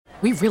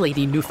We really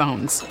need new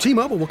phones.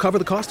 T-Mobile will cover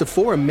the cost of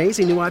 4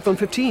 amazing new iPhone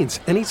 15s,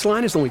 and each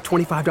line is only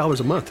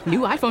 $25 a month. New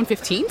iPhone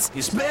 15s?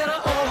 It's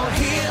better over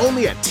here.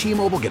 Only at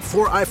T-Mobile, get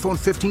 4 iPhone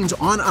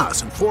 15s on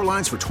us and 4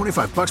 lines for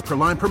 $25 per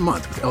line per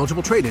month with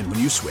eligible trade-in when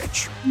you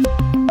switch.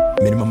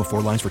 Minimum of 4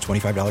 lines for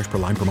 $25 per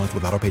line per month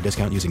with autopay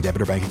discount using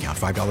debit or bank account.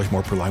 $5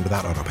 more per line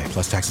without autopay,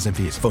 plus taxes and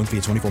fees. Phone fee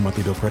at 24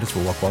 monthly bill credits for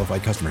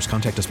well-qualified customers.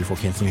 Contact us before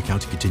canceling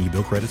account to continue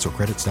bill credits or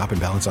credit stop and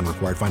balance on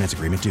required finance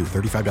agreement due.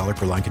 $35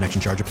 per line connection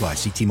charge applies.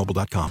 See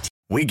T-Mobile.com.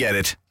 We get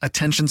it.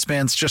 Attention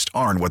spans just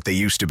aren't what they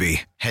used to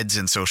be. Heads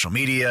in social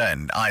media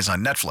and eyes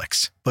on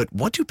Netflix. But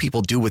what do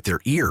people do with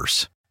their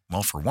ears?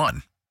 Well, for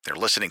one, they're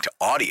listening to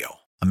audio.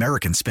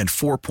 Americans spend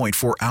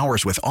 4.4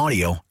 hours with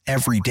audio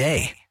every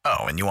day.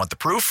 Oh, and you want the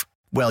proof?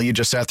 Well, you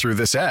just sat through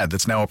this ad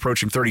that's now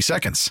approaching 30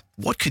 seconds.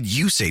 What could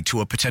you say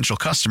to a potential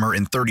customer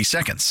in 30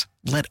 seconds?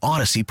 Let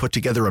Odyssey put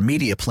together a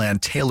media plan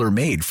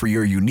tailor-made for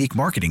your unique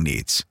marketing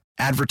needs.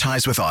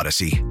 Advertise with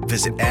Odyssey.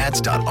 Visit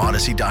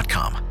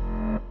ads.odyssey.com.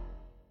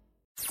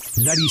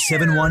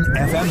 97.1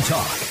 FM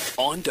Talk.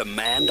 On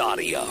demand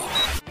audio.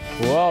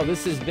 Well,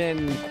 this has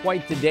been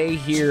quite the day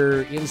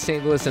here in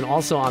St. Louis and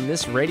also on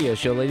this radio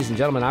show. Ladies and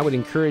gentlemen, I would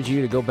encourage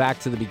you to go back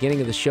to the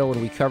beginning of the show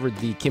when we covered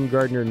the Kim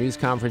Gardner news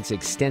conference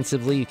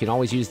extensively. You can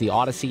always use the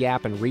Odyssey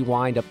app and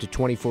rewind up to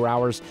 24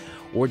 hours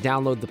or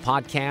download the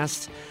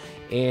podcast.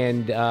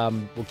 And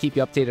we'll keep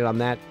you updated on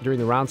that during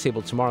the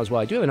roundtable tomorrow as well.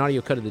 I do have an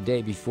audio cut of the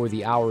day before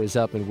the hour is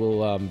up, and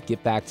we'll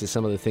get back to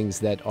some of the things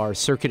that our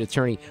circuit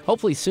attorney,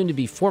 hopefully soon to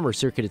be former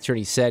circuit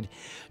attorney, said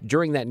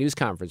during that news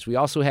conference. We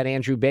also had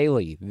Andrew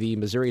Bailey, the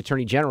Missouri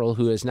Attorney General,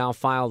 who has now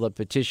filed a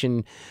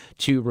petition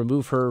to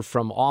remove her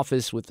from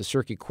office with the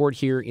circuit court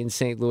here in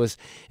St. Louis,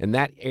 and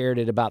that aired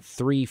at about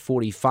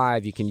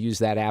 3:45. You can use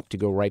that app to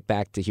go right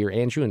back to hear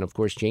Andrew, and of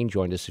course Jane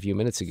joined us a few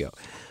minutes ago.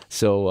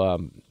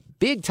 So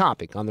big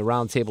topic on the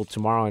roundtable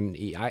tomorrow, and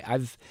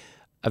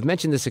I've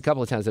mentioned this a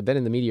couple of times. I've been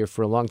in the media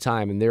for a long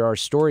time, and there are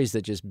stories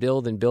that just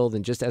build and build,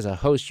 and just as a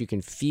host, you can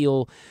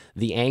feel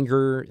the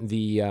anger,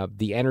 the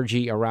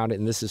energy around it,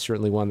 and this is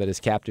certainly one that has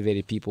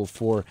captivated people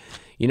for,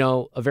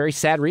 a very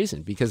sad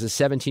reason, because a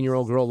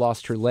 17-year-old girl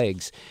lost her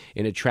legs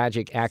in a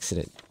tragic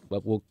accident.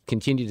 But we'll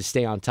continue to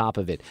stay on top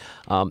of it.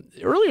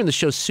 Earlier in the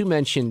show, Sue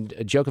mentioned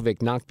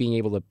Djokovic not being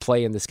able to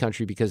play in this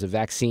country because of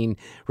vaccine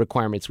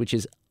requirements, which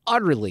is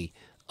utterly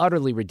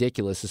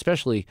ridiculous,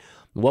 especially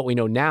what we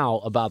know now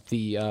about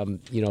the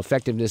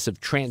effectiveness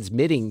of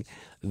transmitting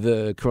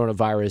the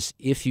coronavirus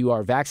if you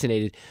are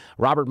vaccinated.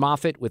 Robert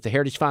Moffat with the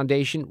Heritage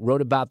Foundation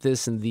wrote about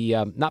this in the,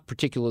 not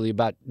particularly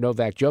about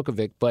Novak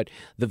Djokovic, but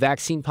the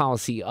vaccine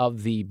policy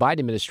of the Biden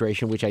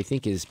administration, which I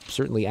think is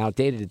certainly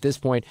outdated at this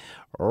point.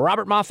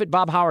 Robert Moffat,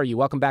 Bob, how are you?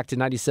 Welcome back to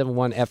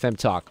 97.1 FM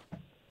Talk.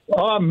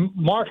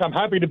 Mark, I'm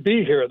happy to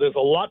be here. There's a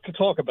lot to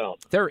talk about.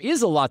 There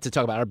is a lot to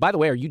talk about. By the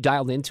way, are you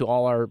dialed into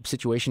all our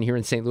situation here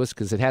in St. Louis?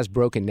 Because it has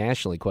broken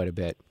nationally quite a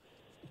bit.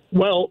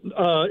 Well,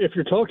 if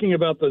you're talking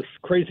about this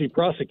crazy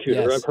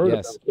prosecutor, yes, I've heard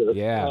yes, about this.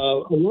 Yeah.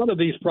 A lot of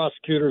these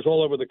prosecutors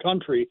all over the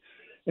country,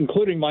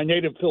 including my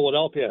native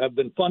Philadelphia, have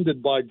been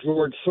funded by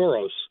George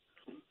Soros.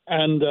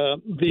 And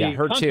the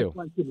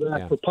consequence of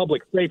that for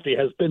public safety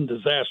has been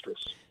disastrous.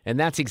 And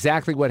that's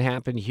exactly what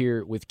happened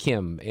here with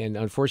Kim, and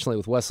unfortunately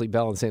with Wesley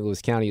Bell in St. Louis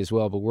County as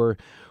well. But we're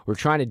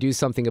trying to do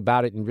something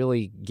about it and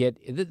really get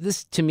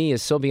this. To me,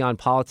 is so beyond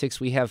politics.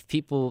 We have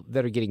people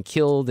that are getting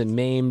killed and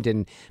maimed,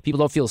 and people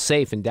don't feel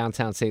safe in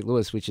downtown St.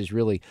 Louis, which is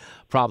really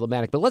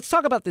problematic. But let's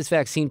talk about this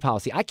vaccine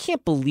policy. I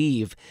can't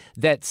believe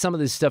that some of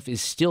this stuff is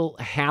still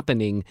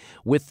happening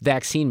with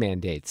vaccine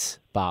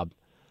mandates, Bob.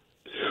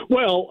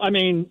 Well, I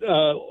mean,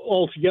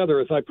 altogether,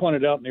 as I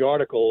pointed out in the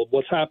article,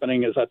 what's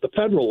happening is at the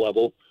federal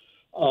level,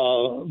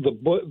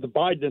 the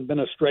Biden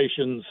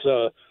administration's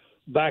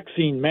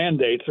vaccine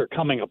mandates are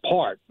coming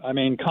apart. I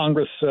mean,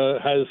 Congress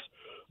has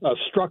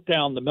struck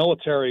down the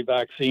military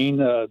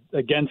vaccine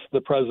against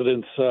the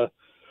president's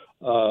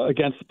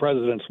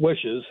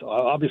wishes.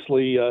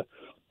 Obviously,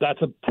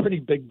 that's a pretty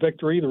big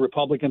victory. The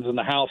Republicans in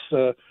the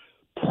House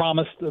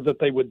promised that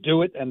they would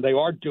do it, and they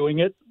are doing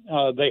it.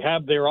 They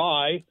have their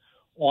eye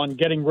on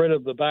getting rid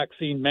of the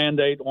vaccine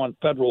mandate on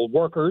federal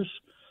workers.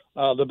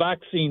 The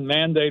vaccine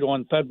mandate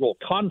on federal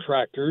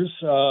contractors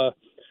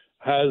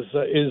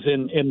is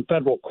in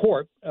federal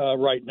court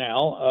right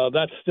now.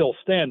 That's still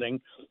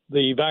standing.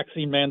 The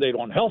vaccine mandate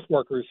on health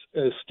workers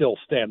is still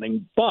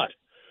standing. But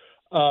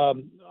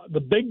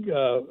the big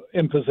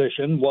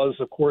imposition was,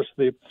 of course,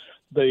 the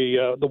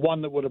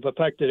one that would have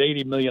affected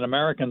 80 million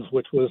Americans,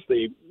 which was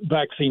the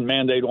vaccine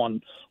mandate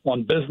on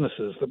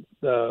businesses,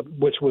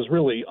 which was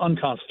really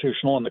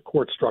unconstitutional, and the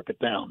court struck it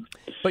down.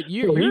 But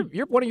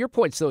one of your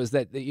points, though, is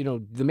that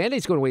the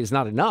mandates going away is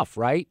not enough,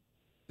 right?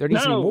 There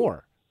needs to be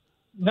more.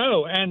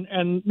 No,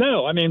 and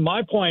no. I mean,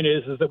 my point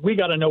is that we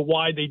got to know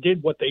why they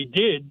did what they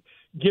did,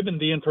 given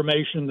the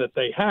information that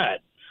they had.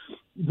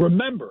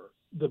 Remember,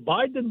 the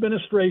Biden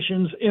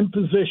administration's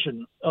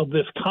imposition of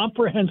this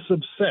comprehensive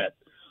set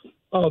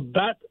of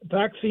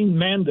vaccine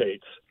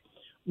mandates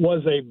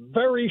was a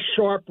very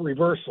sharp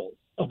reversal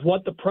of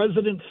what the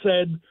president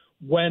said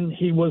when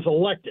he was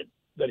elected.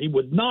 that he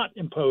would not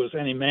impose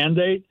any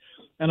mandate.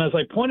 And as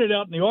I pointed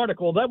out in the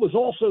article, that was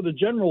also the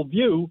general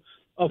view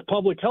of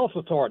public health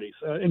authorities,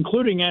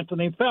 including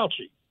Anthony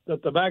Fauci,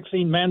 that the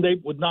vaccine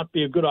mandate would not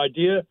be a good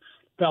idea.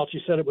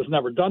 Fauci said it was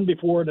never done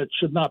before and it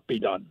should not be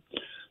done.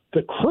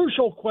 The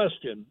crucial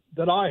question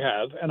that I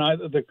have, and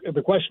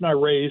the question I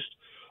raised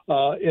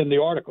in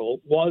the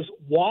article, was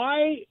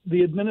why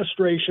the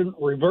administration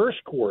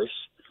reversed course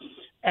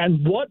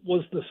and what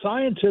was the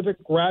scientific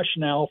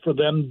rationale for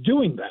them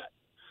doing that?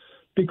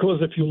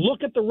 Because if you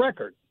look at the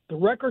record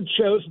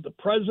shows that the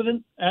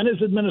president and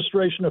his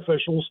administration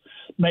officials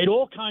made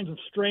all kinds of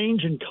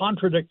strange and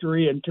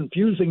contradictory and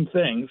confusing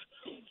things.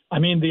 I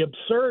mean, the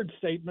absurd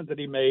statement that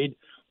he made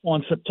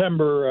on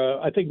September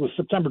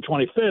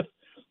 25th,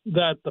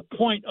 that the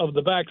point of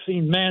the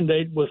vaccine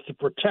mandate was to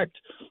protect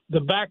the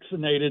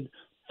vaccinated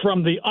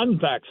from the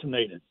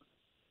unvaccinated.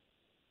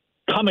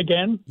 Come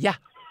again? Yeah,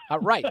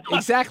 right.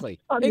 Exactly.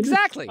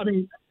 Exactly.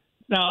 You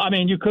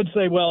could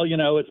say, well,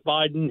 it's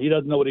Biden. He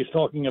doesn't know what he's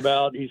talking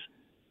about. He's,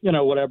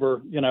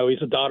 whatever.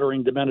 He's a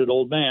doddering, demented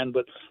old man.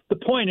 But the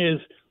point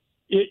is,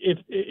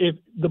 he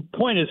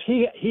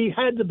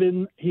had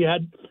to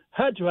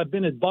have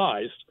been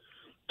advised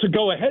to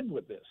go ahead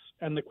with this.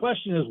 And the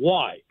question is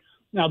why.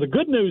 Now, the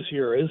good news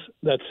here is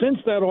that since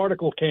that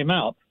article came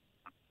out,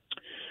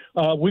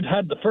 we've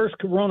had the first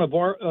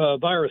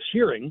coronavirus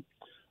hearing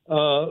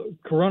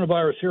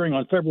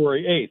on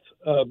February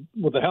 8th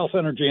with the House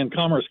Energy and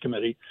Commerce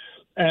Committee.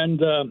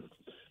 And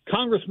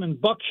Congressman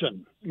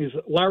Buckshon, he's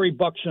Larry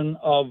Buckshon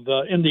of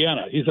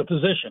Indiana. He's a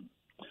physician.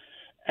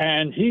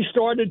 And he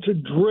started to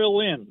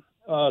drill in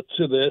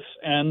to this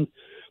and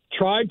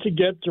tried to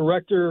get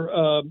Director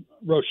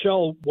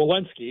Rochelle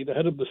Walensky, the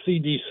head of the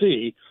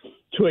CDC,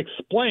 to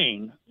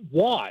explain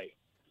why,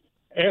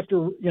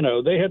 after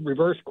they had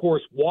reversed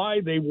course, why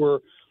they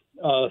were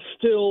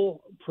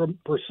still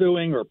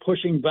pursuing or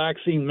pushing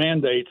vaccine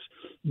mandates,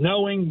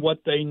 knowing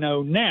what they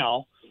know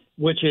now,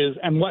 which is,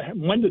 and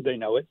when did they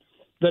know it,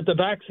 that the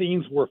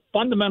vaccines were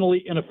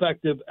fundamentally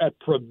ineffective at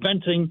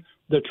preventing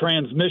the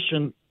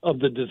transmission of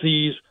the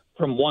disease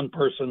from one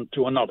person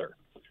to another.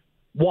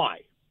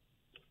 Why?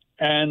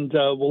 And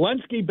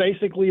Walensky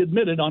basically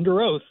admitted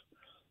under oath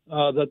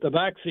that the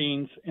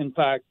vaccines, in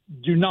fact,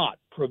 do not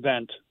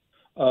prevent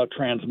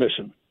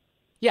transmission.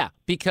 Yeah,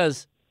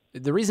 because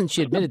the reason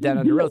she admitted that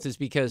under oath is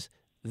because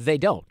they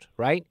don't,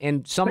 right?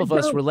 And some of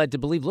us were led to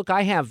believe, look,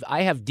 I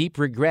have deep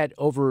regret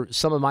over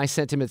some of my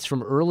sentiments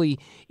from early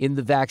in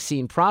the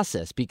vaccine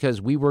process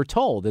because we were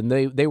told and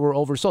they were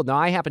oversold. Now,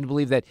 I happen to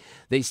believe that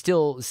they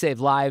still save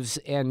lives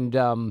and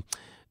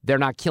they're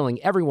not killing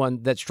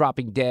everyone that's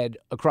dropping dead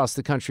across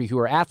the country who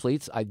are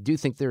athletes. I do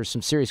think there are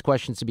some serious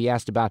questions to be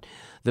asked about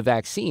the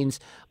vaccines.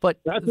 But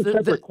that's a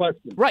separate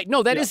question. Right.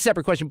 No, that is a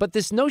separate question. But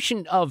this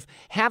notion of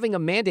having a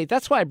mandate,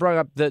 that's why I brought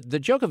up the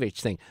Djokovic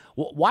thing.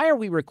 Why are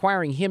we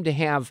requiring him to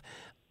have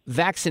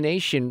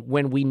vaccination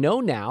when we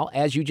know now,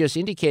 as you just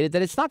indicated,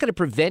 that it's not going to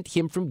prevent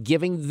him from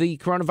giving the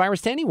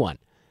coronavirus to anyone?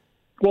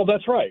 Well,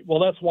 that's right. Well,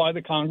 that's why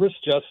the Congress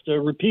just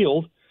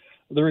repealed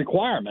the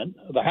requirement,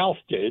 the House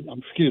did,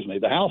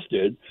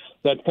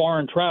 that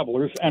foreign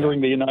travelers entering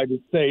the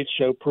United States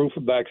show proof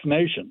of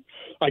vaccination.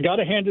 I got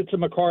to hand it to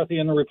McCarthy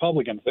and the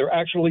Republicans. They're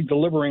actually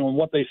delivering on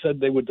what they said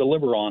they would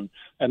deliver on,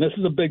 and this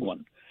is a big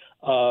one.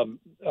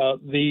 The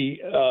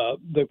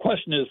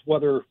question is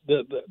whether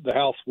the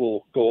House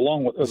will go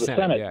along with, or the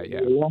Senate will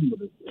go along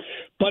with it.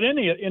 But in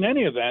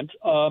any event,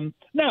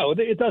 no,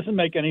 it doesn't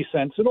make any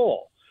sense at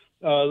all.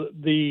 If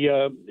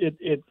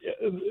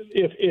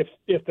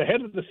the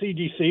head of the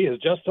CDC has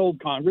just told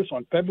Congress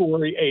on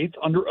February 8th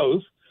under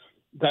oath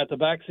that the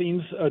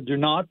vaccines do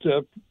not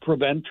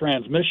prevent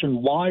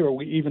transmission, why are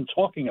we even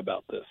talking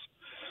about this?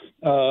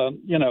 The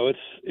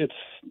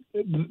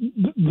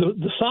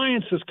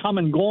science has come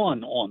and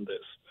gone on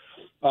this.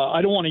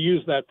 I don't want to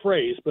use that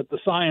phrase, but the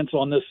science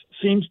on this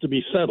seems to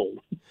be settled.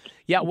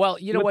 Yeah, well,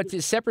 you know what?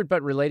 Separate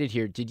but related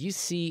here. Did you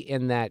see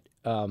in that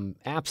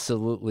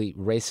absolutely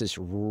racist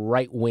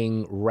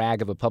right-wing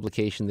rag of a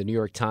publication, the New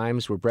York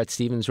Times, where Bret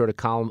Stephens wrote a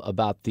column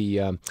about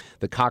the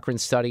Cochrane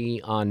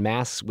study on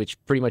masks, which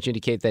pretty much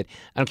indicate that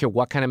I don't care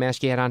what kind of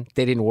mask you had on,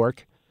 they didn't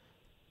work?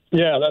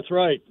 Yeah, that's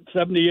right.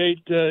 78.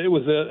 It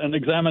was an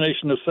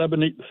examination of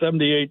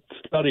 78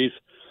 studies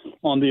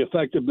on the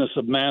effectiveness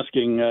of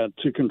masking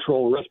to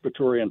control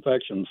respiratory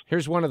infections.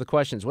 Here's one of the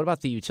questions. What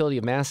about the utility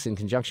of masks in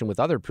conjunction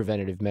with other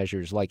preventative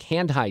measures like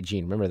hand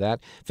hygiene? Remember that?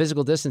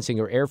 Physical distancing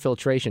or air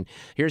filtration.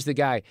 Here's the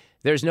guy.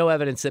 There's no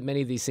evidence that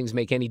many of these things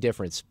make any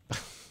difference.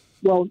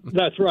 Well,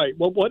 that's right.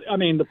 Well,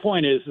 the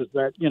point is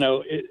that,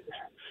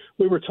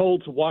 we were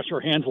told to wash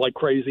our hands like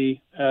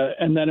crazy,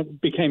 and then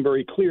it became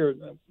very clear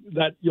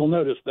that you'll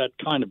notice that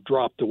kind of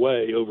dropped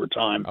away over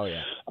time. Oh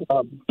yeah,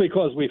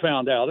 because we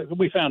found out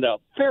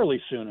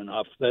fairly soon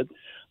enough that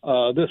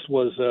this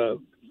was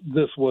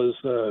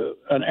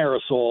an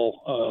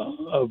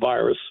aerosol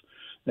virus.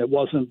 It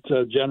wasn't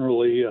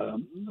generally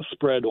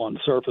spread on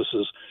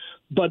surfaces.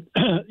 But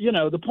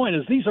the point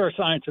is, these are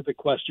scientific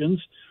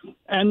questions,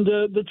 and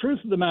the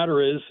truth of the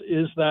matter is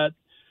that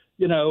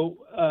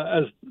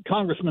as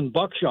Congressman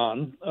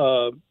Buckshon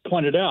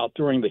pointed out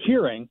during the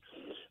hearing,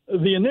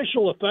 the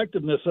initial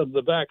effectiveness of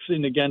the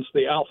vaccine against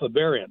the Alpha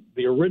variant,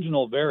 the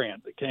original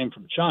variant that came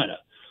from China,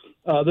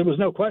 there was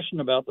no question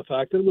about the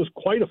fact that it was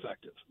quite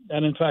effective.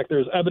 And in fact,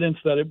 there's evidence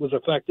that it was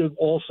effective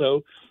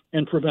also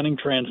in preventing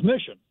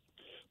transmission.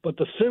 But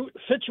the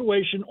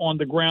situation on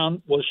the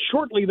ground was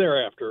shortly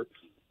thereafter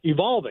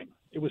evolving.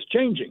 It was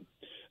changing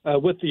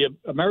with the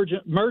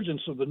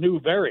emergence of the new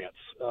variants,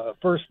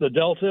 first the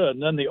Delta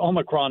and then the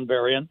Omicron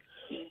variant.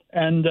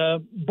 And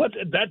but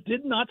that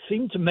did not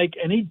seem to make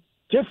any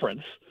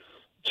difference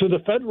to the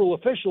federal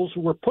officials who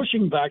were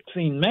pushing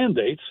vaccine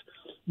mandates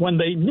when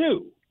they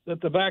knew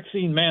that the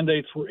vaccine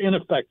mandates were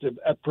ineffective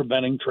at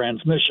preventing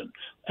transmission.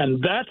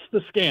 And that's the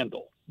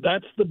scandal.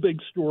 That's the big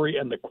story.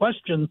 And the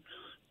question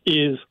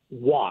is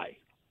why?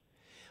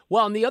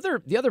 Well, and the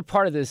other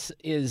part of this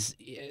is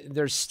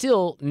there's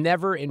still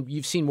never, and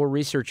you've seen more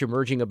research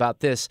emerging about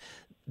this,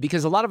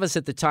 because a lot of us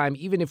at the time,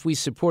 even if we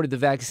supported the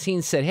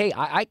vaccine, said, hey,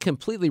 I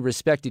completely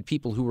respected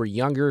people who were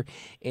younger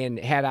and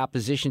had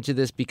opposition to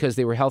this because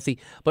they were healthy,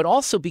 but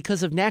also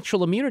because of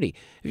natural immunity.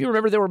 If you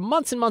remember, there were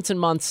months and months and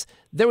months,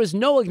 there was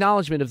no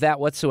acknowledgement of that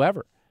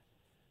whatsoever.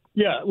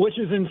 Yeah, which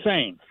is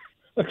insane.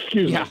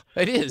 Excuse me. Yeah,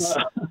 it is.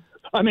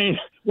 I mean,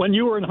 when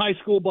you were in high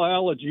school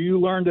biology, you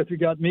learned if you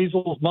got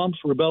measles, mumps,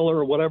 rubella,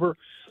 or whatever,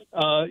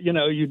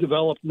 you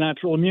developed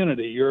natural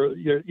immunity. Your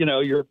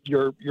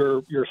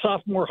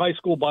sophomore high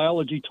school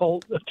biology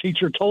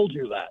teacher told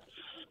you that.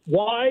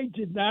 Why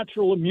did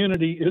natural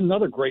immunity?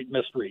 Another great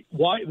mystery.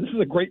 Why? This is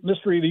a great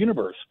mystery of the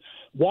universe.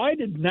 Why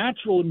did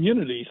natural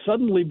immunity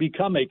suddenly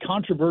become a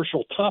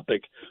controversial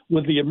topic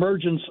with the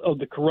emergence of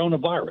the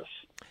coronavirus?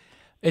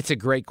 It's a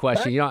great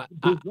question.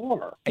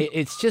 Bizarre.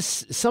 It's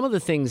just some of the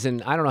things,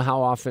 and I don't know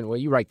how often. Well,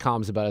 you write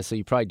columns about it, so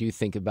you probably do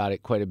think about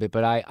it quite a bit.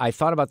 But I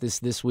thought about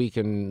this week,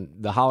 and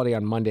the holiday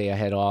on Monday I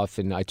had off,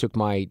 and I took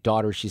my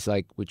daughter. She's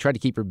like, we tried to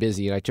keep her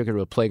busy, and I took her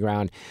to a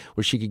playground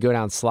where she could go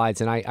down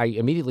slides. And I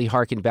immediately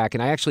hearkened back,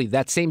 and I actually,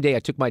 that same day, I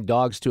took my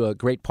dogs to a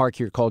great park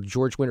here called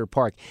George Winter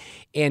Park.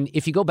 And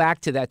if you go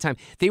back to that time,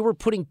 they were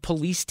putting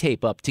police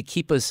tape up to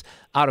keep us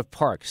out of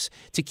parks,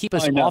 to keep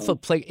us off of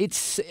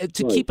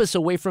keep us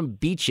away from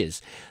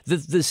beaches.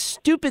 The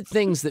stupid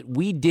things that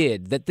we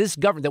did,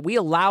 that we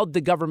allowed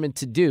the government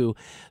to do,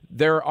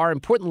 there are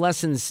important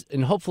lessons,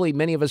 and hopefully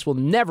many of us will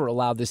never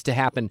allow this to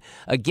happen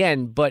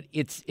again, but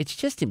it's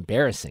just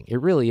embarrassing.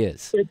 It really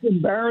is. It's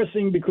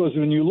embarrassing because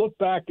when you look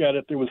back at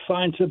it, there was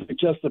scientific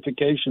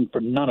justification for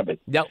none of it.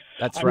 No,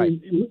 that's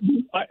right.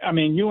 I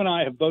mean, you and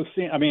I have both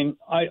seen,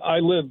 I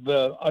live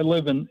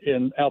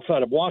in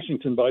outside of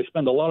Washington, but I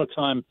spend a lot of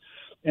time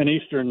in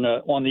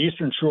on the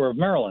eastern shore of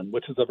Maryland,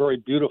 which is a very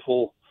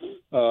beautiful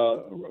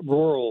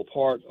rural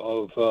part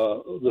of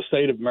the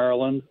state of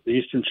Maryland, the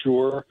eastern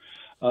shore,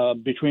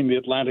 between the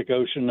Atlantic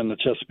Ocean and the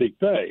Chesapeake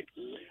Bay.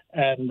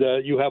 And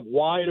you have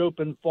wide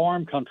open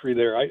farm country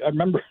there. I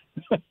remember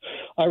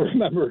I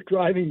remember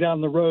driving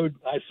down the road.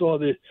 I saw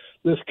this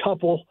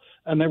couple,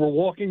 and they were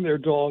walking their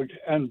dog,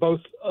 and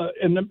both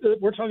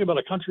we're talking about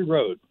a country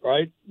road,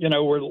 right?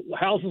 Where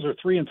houses are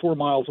 3 and 4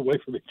 miles away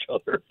from each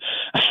other,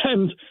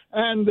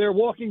 and they're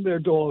walking their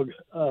dog,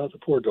 the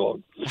poor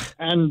dog,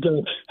 and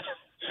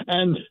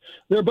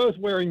they're both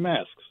wearing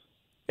masks.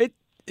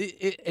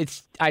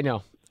 It's I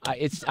know.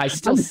 I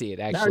still see it,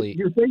 actually.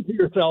 You think to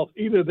yourself,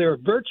 either they're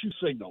virtue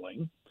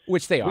signaling,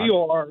 which they are. We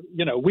are,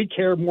 we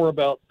care more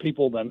about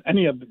people than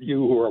any of you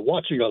who are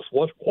watching us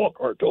walk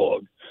our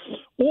dog,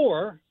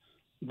 or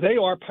they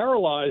are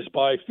paralyzed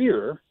by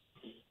fear,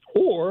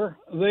 or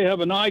they have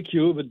an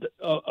IQ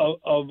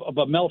of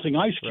a melting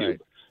ice cube.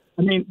 Right.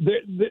 I mean,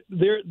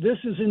 this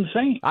is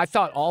insane. I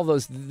thought all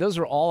those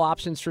are all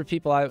options for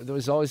people. There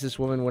was always this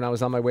woman when I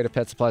was on my way to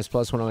Pet Supplies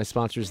Plus, one of my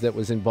sponsors, that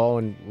was in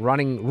Bowen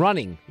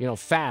running,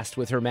 fast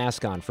with her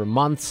mask on for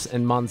months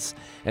and months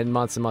and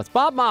months and months.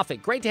 Bob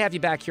Moffett, great to have you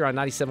back here on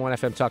 97.1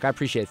 FM Talk. I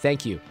appreciate it.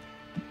 Thank you.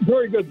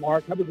 Very good,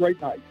 Mark. Have a great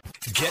night.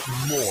 Get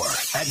more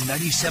at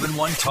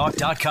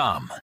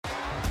 971talk.com.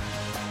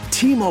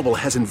 T-Mobile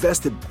has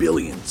invested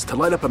billions to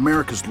light up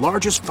America's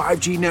largest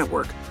 5G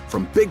network,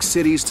 from big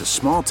cities to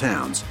small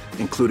towns,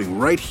 including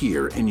right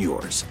here in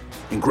yours.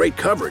 And great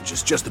coverage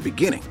is just the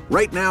beginning.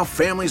 Right now,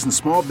 families and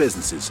small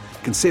businesses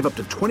can save up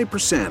to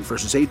 20%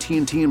 versus AT&T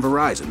and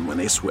Verizon when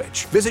they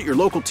switch. Visit your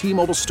local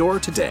T-Mobile store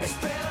today.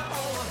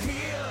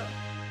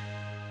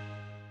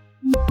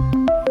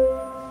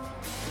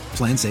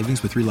 Plan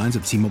savings with 3 lines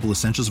of T-Mobile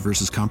Essentials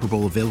versus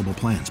comparable available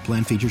plans.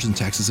 Plan features and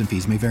taxes and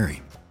fees may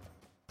vary.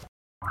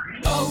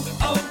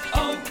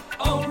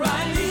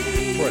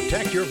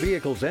 Protect your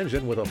vehicle's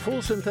engine with a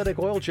full synthetic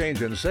oil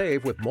change and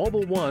save with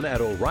Mobil 1 at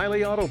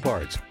O'Reilly Auto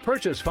Parts.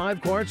 Purchase 5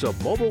 quarts of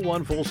Mobil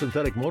 1 full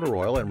synthetic motor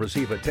oil and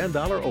receive a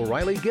 $10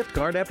 O'Reilly gift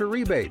card after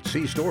rebate.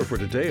 See store for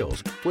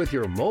details. With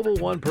your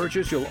Mobil 1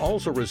 purchase, you'll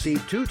also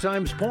receive 2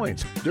 times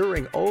points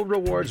during O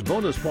Rewards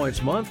Bonus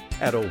Points Month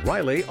at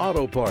O'Reilly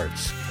Auto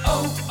Parts.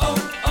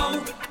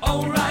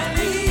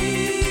 O'Reilly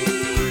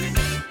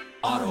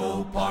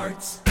Auto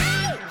Parts.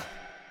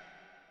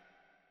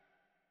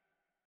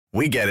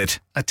 We get it.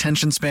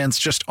 Attention spans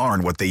just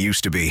aren't what they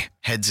used to be.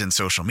 Heads in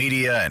social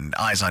media and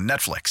eyes on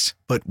Netflix.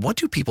 But what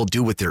do people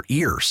do with their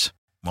ears?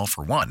 Well,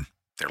 for one,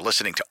 they're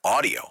listening to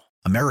audio.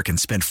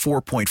 Americans spend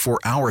 4.4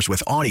 hours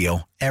with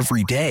audio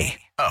every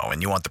day. Oh,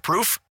 and you want the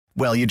proof?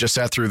 Well, you just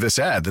sat through this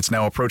ad that's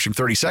now approaching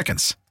 30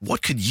 seconds.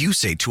 What could you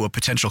say to a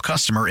potential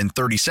customer in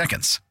 30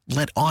 seconds?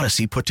 Let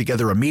Odyssey put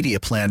together a media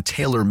plan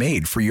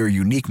tailor-made for your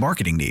unique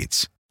marketing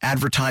needs.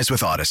 Advertise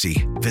with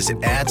Odyssey.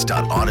 Visit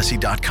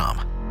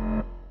ads.odyssey.com.